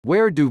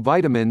Where do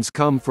vitamins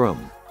come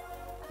from?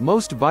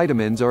 Most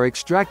vitamins are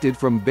extracted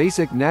from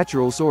basic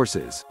natural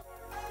sources.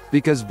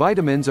 Because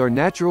vitamins are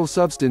natural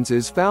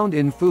substances found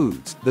in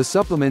foods, the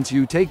supplements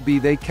you take, be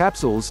they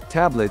capsules,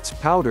 tablets,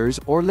 powders,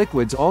 or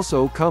liquids,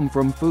 also come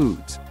from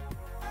foods.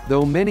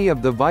 Though many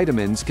of the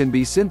vitamins can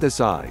be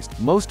synthesized,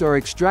 most are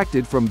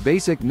extracted from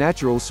basic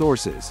natural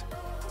sources.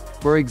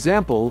 For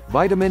example,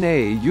 vitamin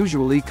A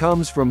usually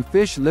comes from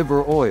fish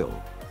liver oil.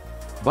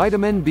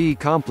 Vitamin B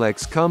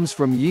complex comes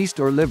from yeast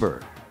or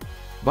liver.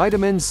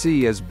 Vitamin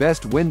C is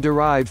best when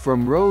derived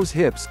from rose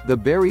hips, the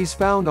berries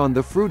found on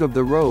the fruit of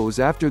the rose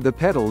after the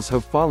petals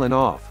have fallen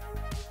off.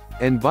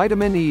 And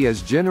vitamin E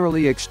is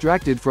generally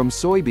extracted from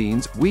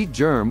soybeans, wheat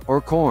germ,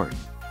 or corn.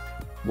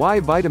 Why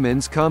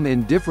vitamins come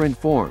in different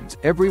forms?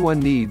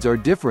 Everyone's needs are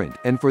different,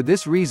 and for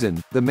this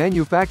reason, the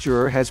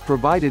manufacturer has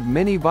provided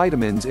many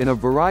vitamins in a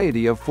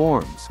variety of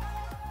forms.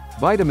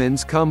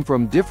 Vitamins come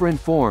from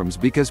different forms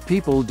because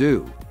people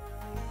do.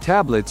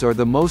 Tablets are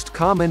the most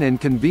common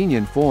and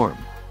convenient form.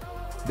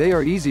 They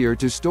are easier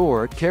to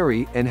store,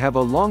 carry, and have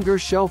a longer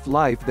shelf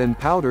life than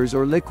powders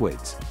or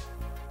liquids.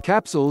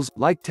 Capsules,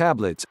 like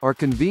tablets, are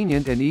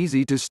convenient and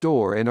easy to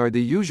store and are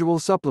the usual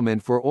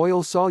supplement for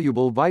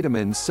oil-soluble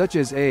vitamins such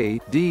as A,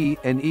 D,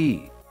 and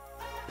E.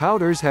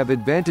 Powders have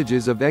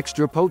advantages of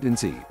extra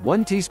potency.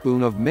 1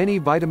 teaspoon of many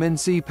vitamin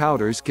C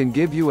powders can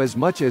give you as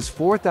much as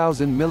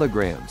 4,000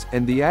 milligrams,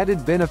 and the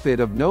added benefit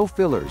of no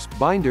fillers,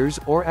 binders,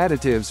 or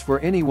additives for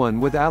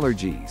anyone with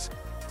allergies.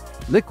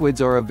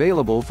 Liquids are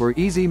available for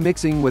easy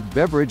mixing with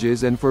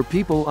beverages and for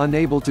people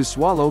unable to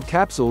swallow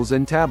capsules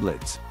and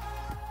tablets.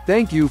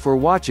 Thank you for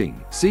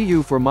watching. See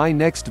you for my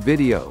next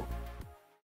video.